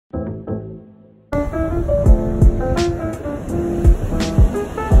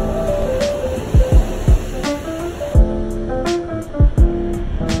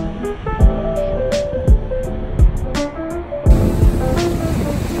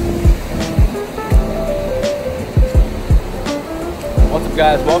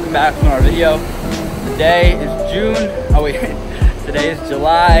Guys, welcome back to our video. Today is today is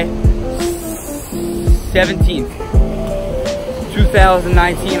July 17th,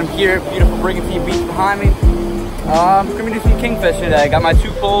 2019. I'm here at beautiful Brigantine Beach behind me. I'm gonna do some kingfish today. I got my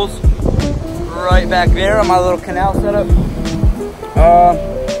 2 poles right back there on my little canal setup.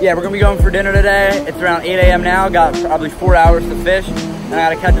 Yeah, we're gonna be going for dinner today. It's around 8 a.m. now. Got probably 4 hours to fish, and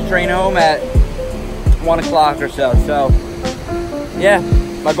I gotta catch a train home at 1 o'clock or so. So, yeah,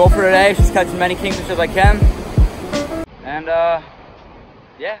 my goal for today is just catch as many kingfish as I can, and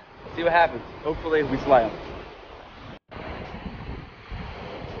yeah, see what happens. Hopefully, we slay them.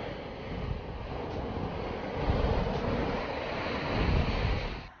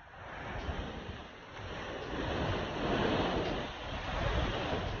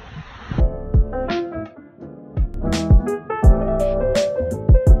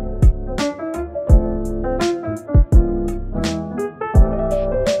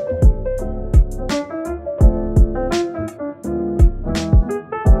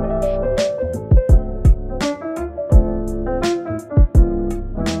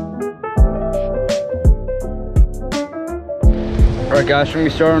 Alright guys, we're gonna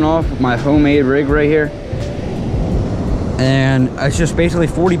be starting off with my homemade rig right here. And it's just basically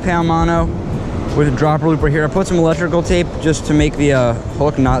 40-pound mono with a dropper loop right here. I put some electrical tape just to make the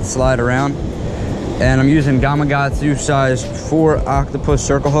hook not slide around. And I'm using Gamakatsu size 4 octopus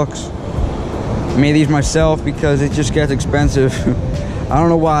circle hooks. I made these myself because it just gets expensive. I don't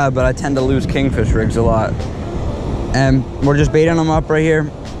know why, but I tend to lose kingfish rigs a lot. And we're just baiting them up right here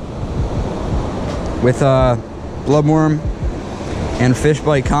with bloodworm and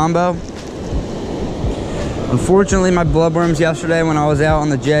fishbite combo. Unfortunately, my bloodworms yesterday when I was out on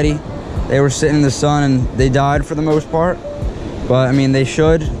the jetty, they were sitting in the sun and they died for the most part. But I mean, they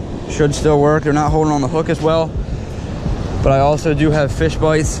should still work. They're not holding on the hook as well. But I also do have fish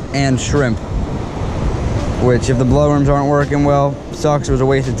bites and shrimp, which if the bloodworms aren't working well, sucks. It was a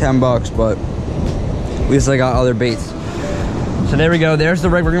waste of 10 bucks, but at least I got other baits. So there we go. There's the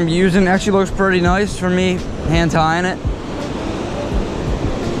rig we're gonna be using. Actually looks pretty nice for me hand tying it.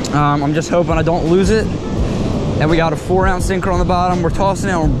 I'm just hoping I don't lose it. And we got a 4-ounce sinker on the bottom. We're tossing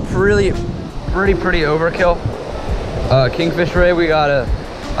it on pretty overkill kingfish rig. We got a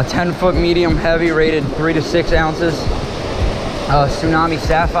 10-foot medium heavy rated 3 to 6 ounces Tsunami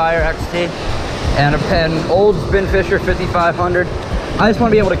Sapphire XT and an old Spin Fisher 5500. I just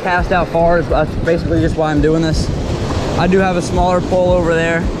want to be able to cast out far. That's basically just why I'm doing this. I do have a smaller pole over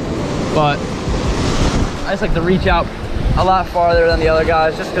there, but I just like to reach out a lot farther than the other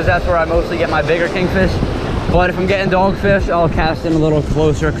guys just because that's where I mostly get my bigger kingfish. But if I'm getting dogfish, I'll cast in a little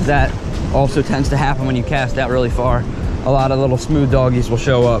closer because that also tends to happen when you cast out really far. A lot of little smooth doggies will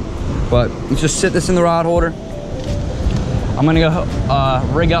show up. But let's just sit this in the rod holder. I'm gonna go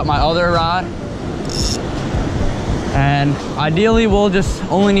rig up my other rod, and ideally we'll just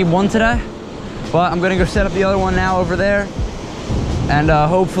only need one today, but I'm gonna go set up the other one now over there, and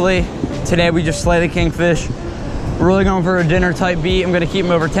hopefully today we just slay the kingfish. We're really going for a dinner type beat. I'm gonna keep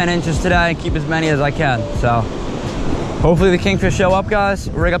them over 10 inches today and keep as many as I can. So hopefully the kingfish show up, guys.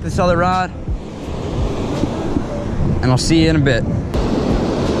 Rig up this other rod, and I'll see you in a bit.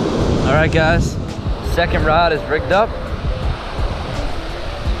 All right, guys, second rod is rigged up.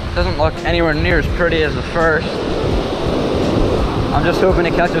 Doesn't look anywhere near as pretty as the first. I'm just hoping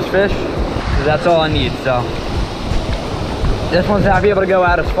it catches fish, because that's all I need. So this one's not be able to go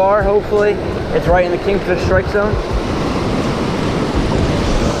out as far. Hopefully it's right in the kingfish strike zone.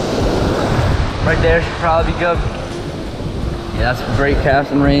 Right there should probably be good. Yeah, that's a great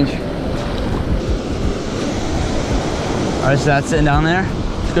casting range. All right, so that's sitting down there.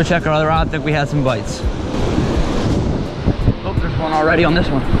 Let's go check our other rod. I think we had some bites. Oh, there's one already on this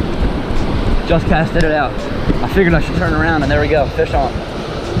one. Just casted it out. I figured I should turn around, and there we go, fish on.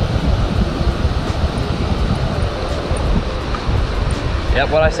 Yep,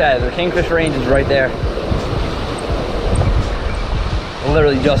 what I said, the kingfish range is right there. I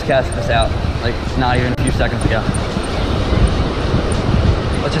literally just cast this out, like not even a few seconds ago.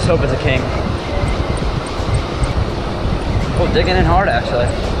 Let's just hope it's a king. Oh, digging in hard actually.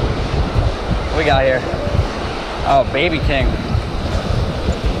 What we got here? Oh, baby king.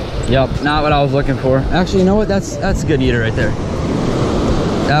 Yep, not what I was looking for. Actually, you know what? That's a good eater right there.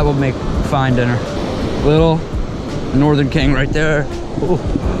 That will make fine dinner. Little northern king right there. Ooh.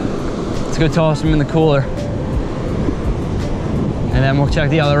 Let's go toss him in the cooler. And then we'll check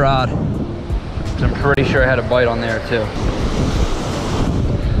the other rod. I'm pretty sure I had a bite on there too.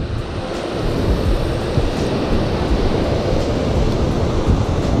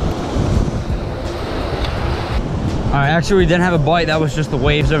 Actually, we didn't have a bite. That was just the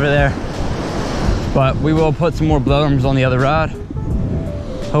waves over there. But we will put some more bloodworms on the other rod.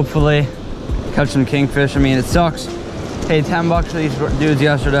 Hopefully catch some kingfish. I mean, it sucks. Paid 10 bucks for these dudes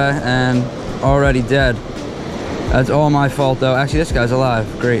yesterday and already dead. That's all my fault though. Actually, this guy's alive,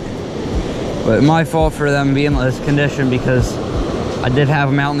 great. But my fault for them being in this condition because I did have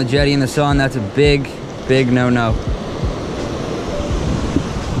them out in the jetty in the sun. That's a big, big no-no.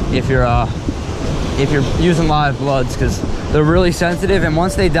 If you're using live bloods, because they're really sensitive, and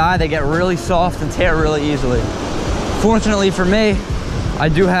once they die, they get really soft and tear really easily. Fortunately for me, I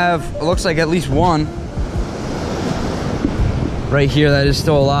do have, it looks like at least one right here that is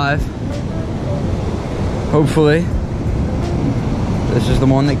still alive. Hopefully. This is the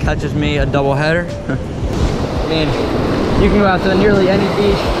one that catches me a double header. I mean, you can go out to nearly any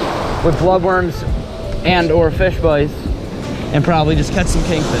beach with bloodworms and or Fishbites and probably just catch some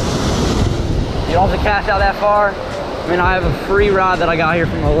kingfish. You don't have to cast out that far. I mean, I have a free rod that I got here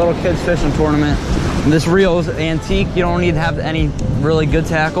from a little kids fishing tournament. And this reel is antique. You don't need to have any really good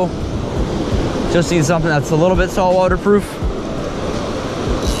tackle. Just need something that's a little bit saltwater proof.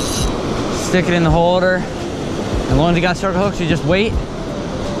 Stick it in the holder. As long as you got circle hooks, you just wait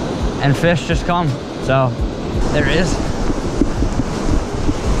and fish just come. So there it is.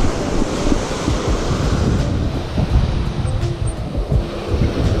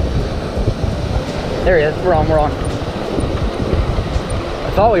 There he is. We're on. I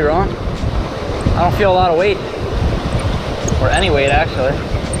thought we were on. I don't feel a lot of weight. Or any weight, actually.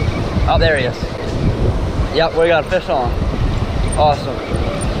 Oh, there he is. Yep, we got a fish on. Awesome.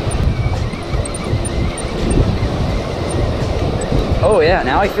 Oh yeah,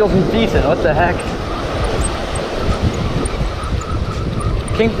 now he feels decent. What the heck?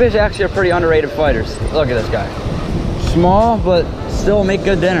 Kingfish actually are pretty underrated fighters. Look at this guy. Small, but still make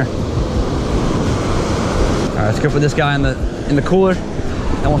good dinner. All right, let's go put this guy in the cooler,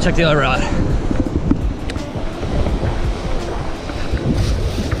 and we'll check the other rod.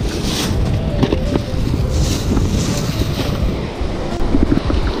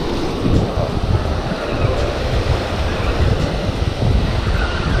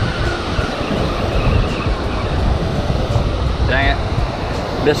 Dang it.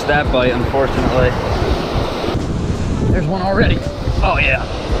 Missed that bite, unfortunately. There's one already. Oh yeah.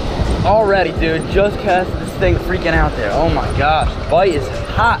 Already, dude. Just cast this thing freaking out there. Oh my gosh. The bite is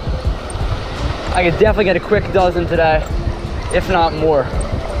hot. I could definitely get a quick dozen today, if not more.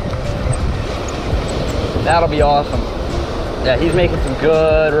 That'll be awesome. Yeah, he's making some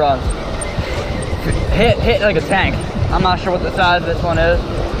good runs. Hit like a tank. I'm not sure what the size of this one is.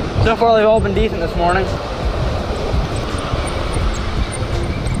 So far, they've all been decent this morning.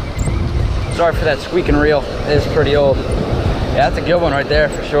 Sorry for that squeaking reel. It is pretty old. Yeah, that's a good one right there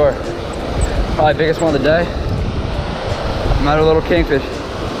for sure. Probably biggest one of the day. Another little kingfish.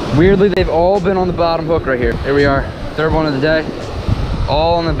 Weirdly, they've all been on the bottom hook right here. Here we are, third one of the day.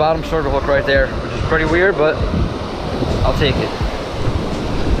 All on the bottom circle hook right there, which is pretty weird, but I'll take it.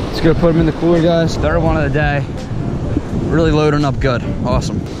 Let's go put them in the cooler, guys. Third one of the day. Really loading up good.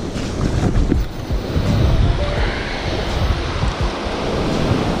 Awesome.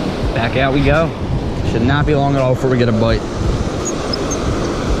 Back out we go. Should not be long at all before we get a bite.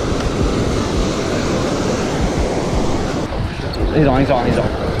 He's on.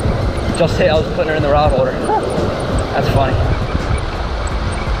 Just hit, I was putting her in the rod holder. That's funny.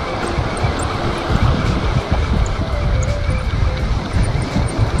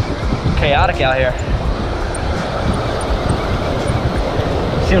 Chaotic out here.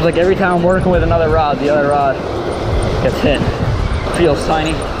 Seems like every time I'm working with another rod, the other rod gets hit. Feels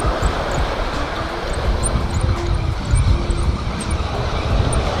tiny.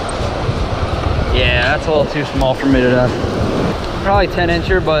 Yeah, that's a little too small for me today. Probably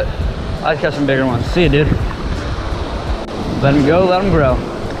 10-incher, but I'd catch some bigger ones. See you, dude. Let them go, let them grow.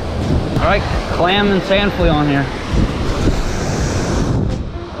 All right, clam and sand flea on here.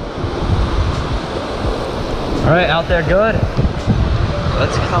 All right, out there good.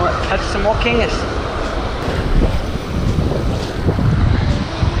 Let's catch some more kingish.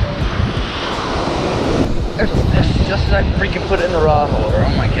 There's the fish, just as I freaking put it in the rod holder.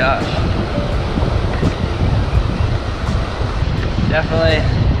 Oh my gosh. Definitely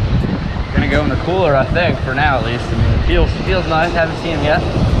gonna go in the cooler, I think, for now at least. I mean, it feels nice. Haven't seen him yet.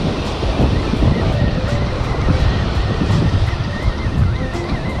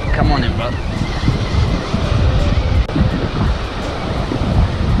 Come on in, bud.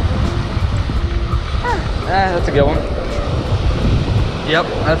 That's a good one. Yep,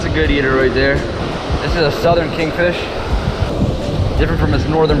 that's a good eater right there. This is a southern kingfish. Different from its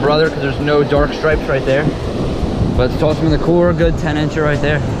northern brother because there's no dark stripes right there. But toss them in the cooler, good 10-incher right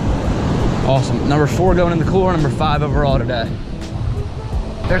there. Awesome. Number 4 going in the cooler, number 5 overall today.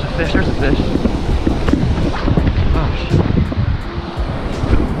 There's a fish, there's a fish. Oh, shit.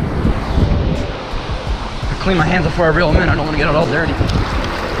 I clean my hands before I reel them in. I don't want to get it all dirty.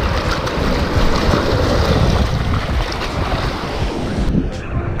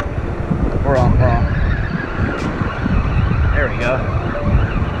 We're on. There we go.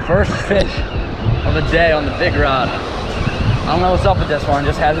 First fish of the day on the big rod. I don't know what's up with this one.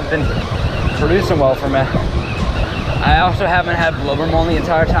 Just hasn't been producing well for me. I also haven't had bloodworm on the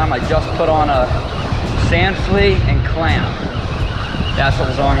entire time. I just put on a sand flea and clam. That's what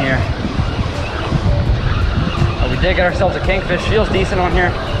was on here. We did get ourselves a kingfish. Feels decent on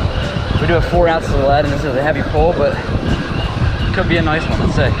here. We do have 4 ounces of lead, and this is a heavy pull, but it could be a nice one.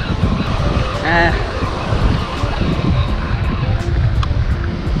 Let's see.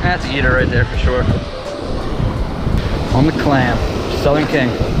 That's an eater right there for sure. On the clam, Southern King.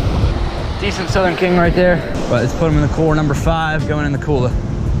 Decent Southern King right there. But let's put him in the cooler, number 5, going in the cooler.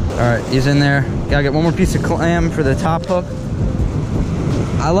 All right, he's in there. Gotta get one more piece of clam for the top hook.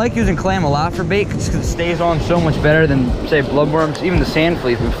 I like using clam a lot for bait because it stays on so much better than, say, bloodworms. Even the sand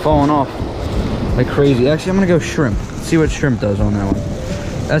fleas have been falling off like crazy. Actually, I'm gonna go shrimp. See what shrimp does on that one.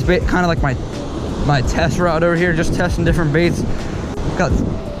 That's kind of like my test route over here, just testing different baits.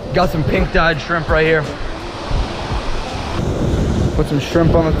 Got some pink dyed shrimp right here. Put some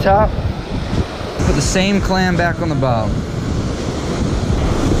shrimp on the top. Put the same clam back on the bottom.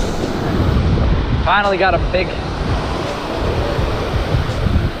 Finally got a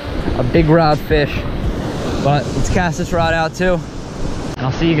big rod fish. But let's cast this rod out too. And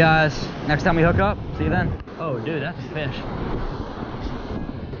I'll see you guys next time we hook up. See you then. Oh dude, that's a fish.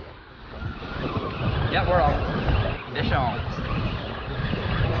 Yep, we're on. Fish on.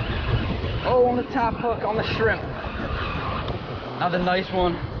 Oh, on the top hook, on the shrimp. Another nice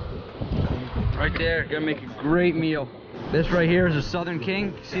one. Right there, gonna make a great meal. This right here is a Southern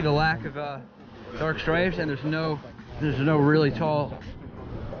King. See the lack of dark stripes, and there's no really tall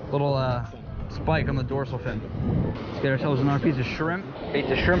little spike on the dorsal fin. Let's get ourselves another piece of shrimp. Bait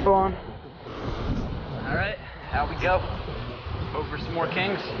the shrimp on. All right, out we go. Hope for some more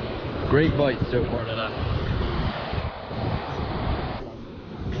kings. Great bite so far today.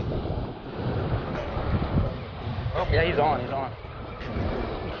 Oh yeah, he's on.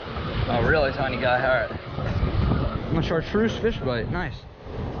 Oh, really tiny guy. All right. I'm a chartreuse fish bite. Nice.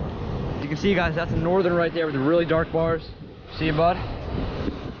 You can see, guys, that's a northern right there with the really dark bars. See you, bud?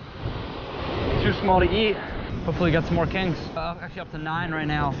 Too small to eat. Hopefully got some more kings. Actually up to 9 right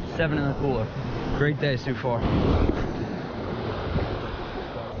now, 7 in the cooler. Great day so far.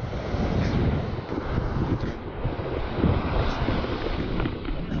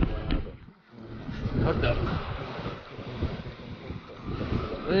 Hooked up.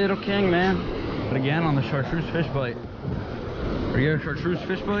 Little king, man. But again, on the chartreuse fish bite. Are you a chartreuse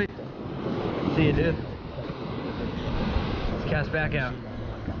fish bite? See you, dude. Let's cast back out.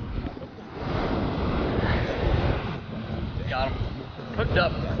 Got him. Hooked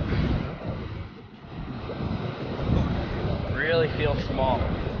up. Really feels small.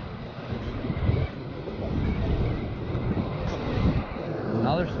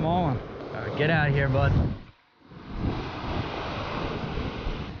 Another small one. All right, get out of here, bud.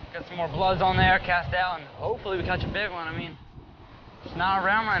 Got some more bloods on there, cast out, and hopefully we catch a big one. I mean, it's not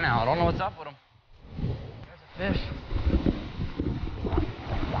around right now. I don't know what's up with him. There's a fish.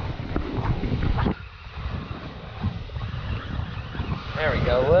 There we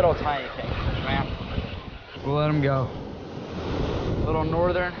go, little tiny kingfish, man. We'll let him go. Little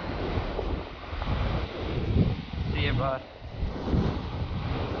northern. See you, bud.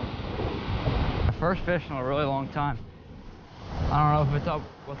 My first fish in a really long time. I don't know if it's up,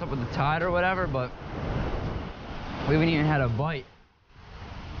 what's up with the tide or whatever, but we haven't even had a bite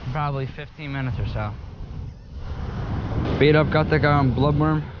in probably 15 minutes or so. Bait up, got that guy on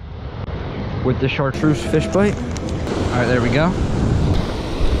bloodworm with the chartreuse fish bite. All right, there we go.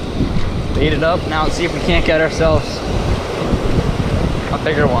 Bait it up. Now let's see if we can't get ourselves a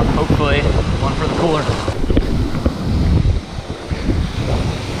bigger one. Hopefully, one for the cooler.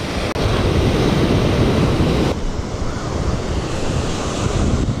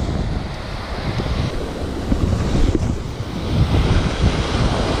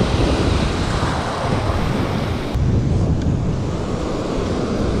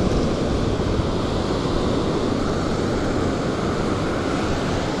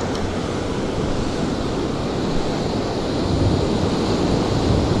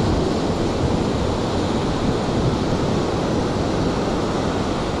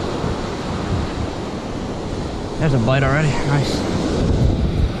 There's a bite already. Nice.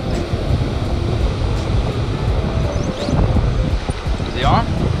 Is he on?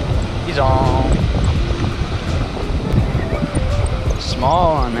 He's on.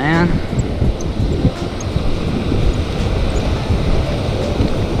 Small one, man.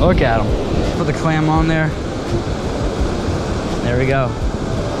 Look at him. Put the clam on there. There we go.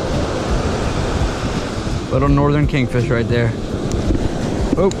 Little northern kingfish right there.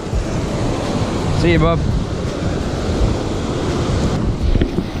 Oh. See you, bub.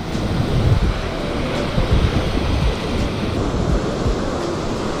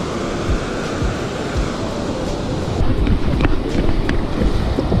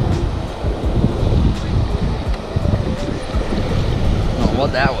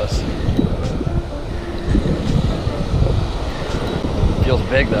 What that was. Feels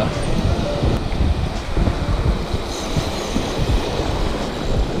big though.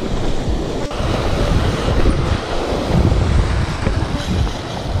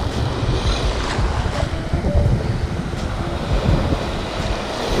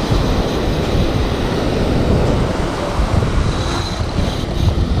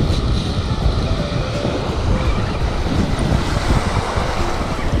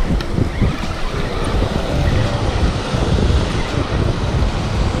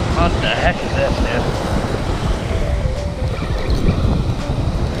 What the heck is this, dude?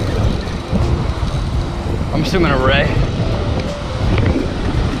 I'm assuming a ray.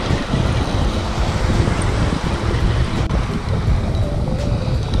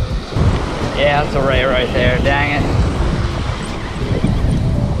 Yeah, that's a ray right there. Dang it.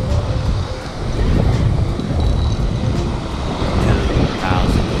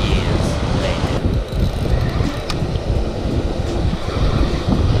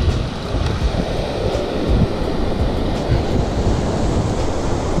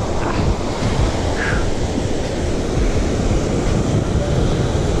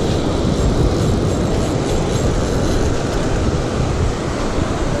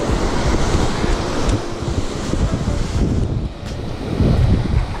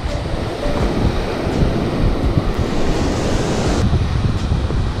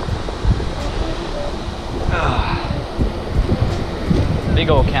 Big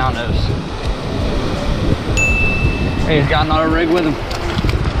old cow nose. Hey, he's got another rig with him.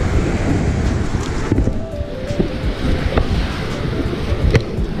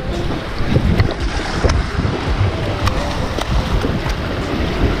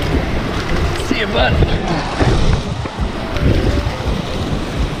 See you, bud.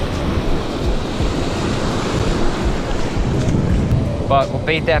 But we'll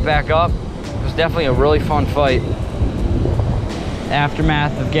bait that back up. It was definitely a really fun fight. The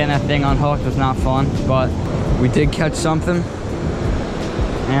aftermath of getting that thing unhooked was not fun, but we did catch something.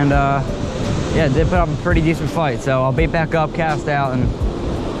 And yeah, it did put up a pretty decent fight. So I'll bait back up, cast out, and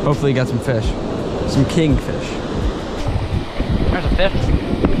hopefully get some fish. Some kingfish. There's a fish.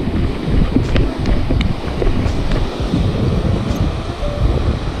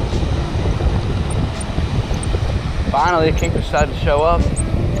 Finally, a kingfish decided to show up.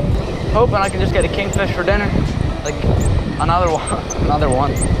 Hoping I can just get a kingfish for dinner. Like another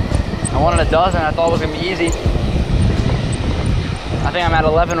one. I wanted a dozen. I thought it was gonna be easy. I think I'm at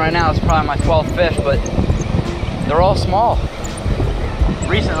 11 right now. It's probably my 12th fish, but they're all small.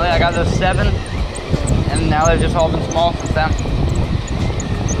 Recently, I got those 7, and now they've just all been small since then.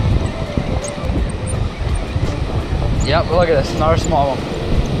 Yep, look at this, another small one.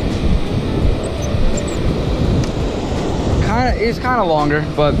 He's kind of longer,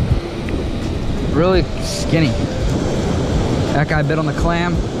 but really skinny. That guy bit on the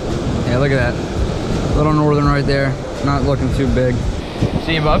clam. Yeah, look at that. Little northern right there. Not looking too big.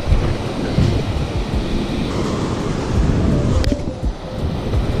 See you, bub.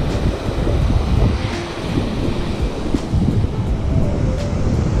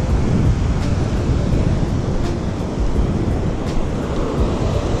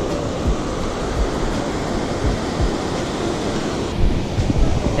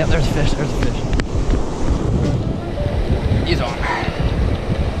 Yep, there's a fish, there's a fish. He's on.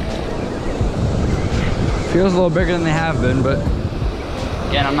 Feels a little bigger than they have been, but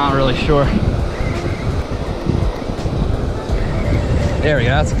again, I'm not really sure. There we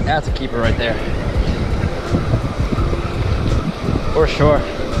go, that's a keeper right there. For sure.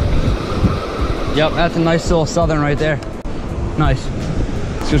 Yep, that's a nice little southern right there. Nice.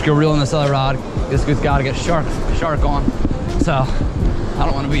 Let's just go reel in this other rod. This dude's gotta get shark on. So, I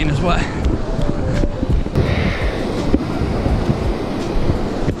don't want to be in his way.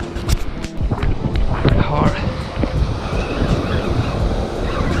 Hard.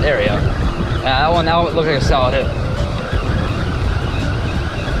 There we go. Yeah, that one looked like a solid hit.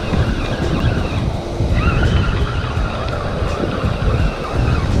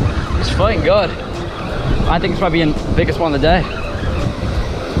 fighting good. I think it's probably the biggest one of the day.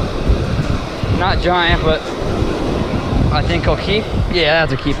 Not giant, but I think he'll keep. Yeah,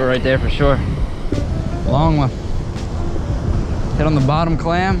 that's a keeper right there for sure. Long one. Hit on the bottom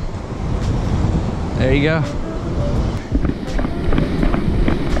clam. There you go.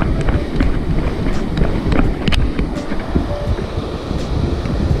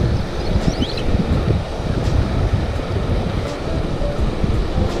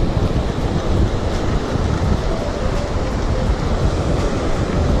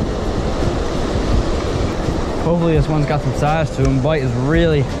 Hopefully this one's got some size to him. Bite is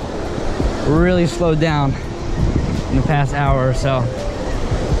really slowed down in the past hour or so.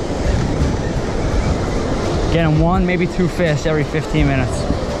 Getting one, maybe two fish every 15 minutes.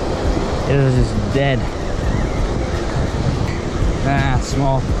 It is just dead. Ah,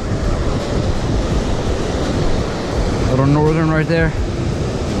 small. Little northern right there.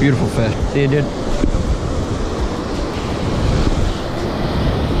 Beautiful fish. See you, dude.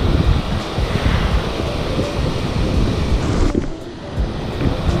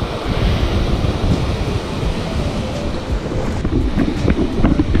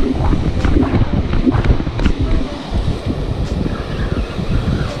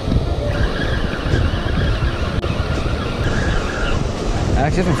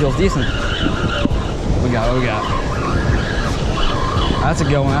 Actually, this one feels decent. What we got? That's a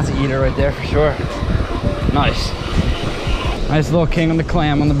good one. That's an eater right there for sure. Nice. Nice little king on the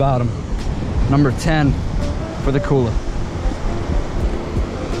clam on the bottom. Number 10 for the cooler.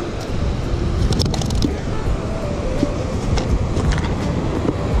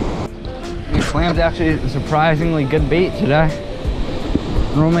 The clam's actually a surprisingly good bait today.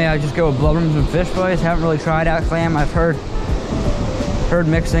 Normally I just go with Bloodworms and Fishbites. Haven't really tried out clam. I've heard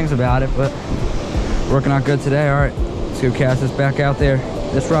mixed things about it, but working out good today. All right, let's go cast this back out there.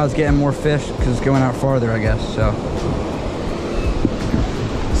 This rod's getting more fish because it's going out farther, I guess. So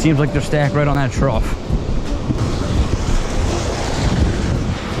seems like they're stacked right on that trough.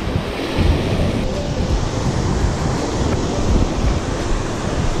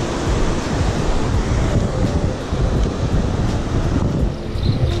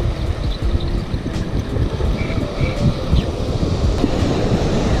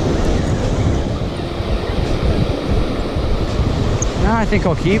 I think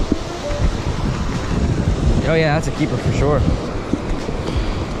I'll keep. Oh yeah, that's a keeper for sure.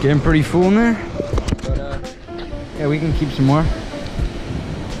 Getting pretty full in there. But yeah, we can keep some more.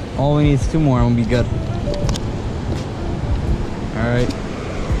 All we need is 2 more and we'll be good.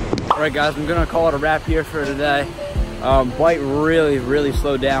 All right guys, I'm gonna call it a wrap here for today. Bite really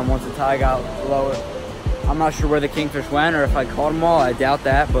slowed down once the tide got lower. I'm not sure where the kingfish went or if I caught them all. I doubt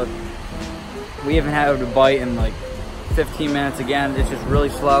that, but we haven't had a bite in like 15 minutes. Again, it's just really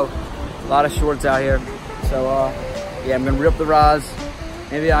slow. A lot of shorts out here. So yeah, I'm gonna rip the rods.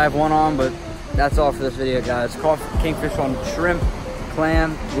 Maybe I have one on, but that's all for this video, guys. Caught kingfish on shrimp,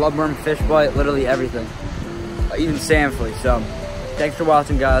 clam, bloodworm, fish bite, literally everything. Even sand fleas. So thanks for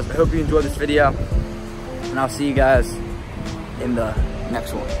watching, guys. I hope you enjoyed this video, and I'll see you guys in the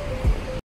next one.